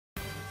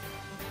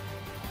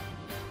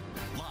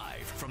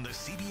from the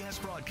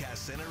CBS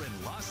Broadcast Center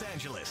in Los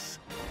Angeles,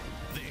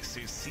 this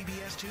is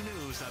CBS 2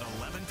 News at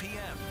 11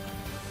 p.m.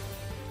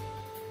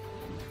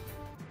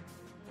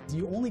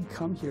 You only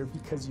come here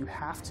because you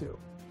have to.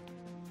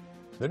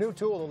 The new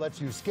tool that lets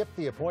you skip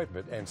the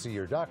appointment and see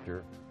your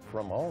doctor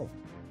from home.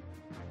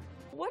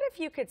 What if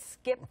you could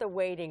skip the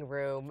waiting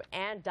room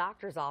and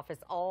doctor's office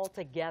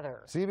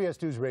altogether? CBS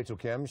 2's Rachel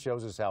Kim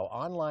shows us how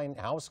online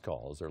house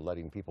calls are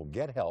letting people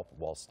get help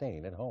while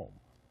staying at home.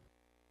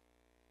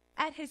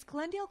 At his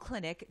Glendale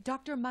clinic,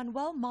 Dr.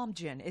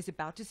 Momijian is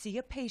about to see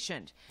a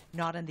patient,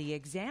 not in the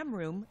exam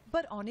room,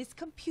 but on his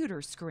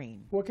computer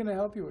screen. What can I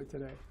help you with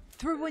today?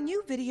 Through a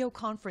new video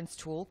conference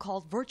tool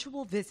called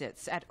Virtual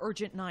Visits at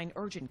Urgent 9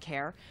 Urgent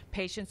Care,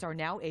 patients are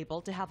now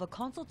able to have a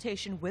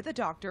consultation with a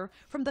doctor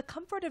from the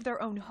comfort of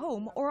their own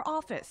home or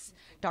office.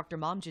 Dr.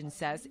 Momijian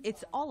says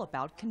it's all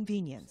about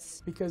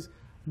convenience. Because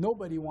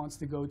nobody wants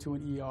to go to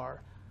an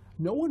ER.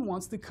 No one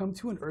wants to come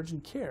to an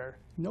urgent care.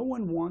 No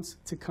one wants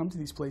to come to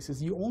these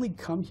places. You only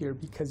come here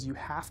because you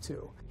have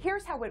to.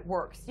 Here's how it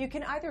works. You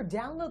can either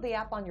download the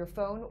app on your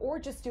phone or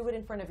just do it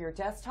in front of your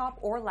desktop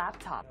or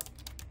laptop.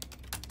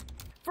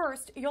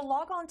 First, you'll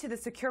log on to the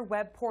secure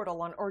web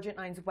portal on Urgent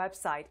 9's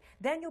website.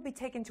 Then you'll be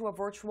taken to a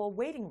virtual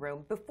waiting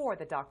room before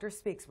the doctor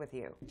speaks with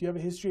you. Do you have a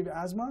history of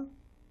asthma?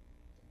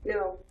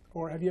 No.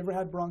 Or have you ever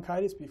had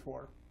bronchitis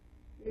before?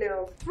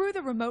 No. Through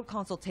the remote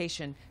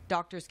consultation,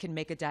 doctors can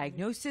make a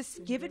diagnosis,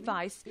 give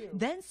advice,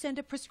 then send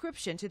a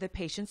prescription to the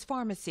patient's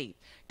pharmacy.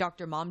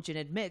 Dr. Momijian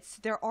admits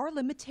there are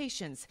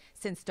limitations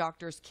since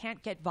doctors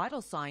can't get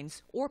vital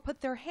signs or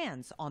put their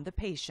hands on the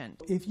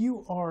patient. If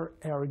you are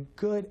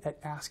good at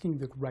asking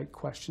the right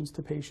questions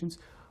to patients,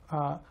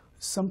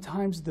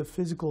 sometimes the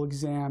physical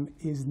exam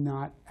is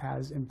not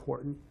as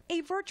important.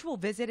 A virtual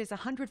visit is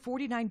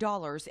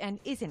 $149 and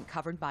isn't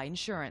covered by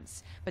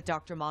insurance. But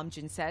Dr.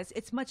 Momijian says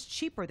it's much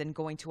cheaper than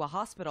going to a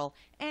hospital,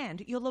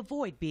 and you'll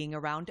avoid being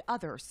around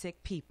other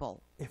sick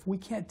people. If we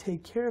can't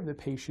take care of the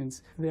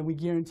patients, then we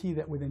guarantee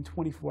that within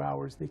 24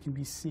 hours they can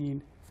be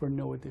seen for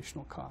no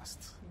additional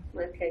costs.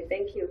 Okay,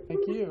 thank you.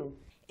 Thank you.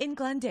 In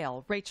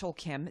Glendale, Rachel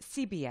Kim,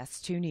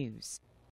 CBS 2 News.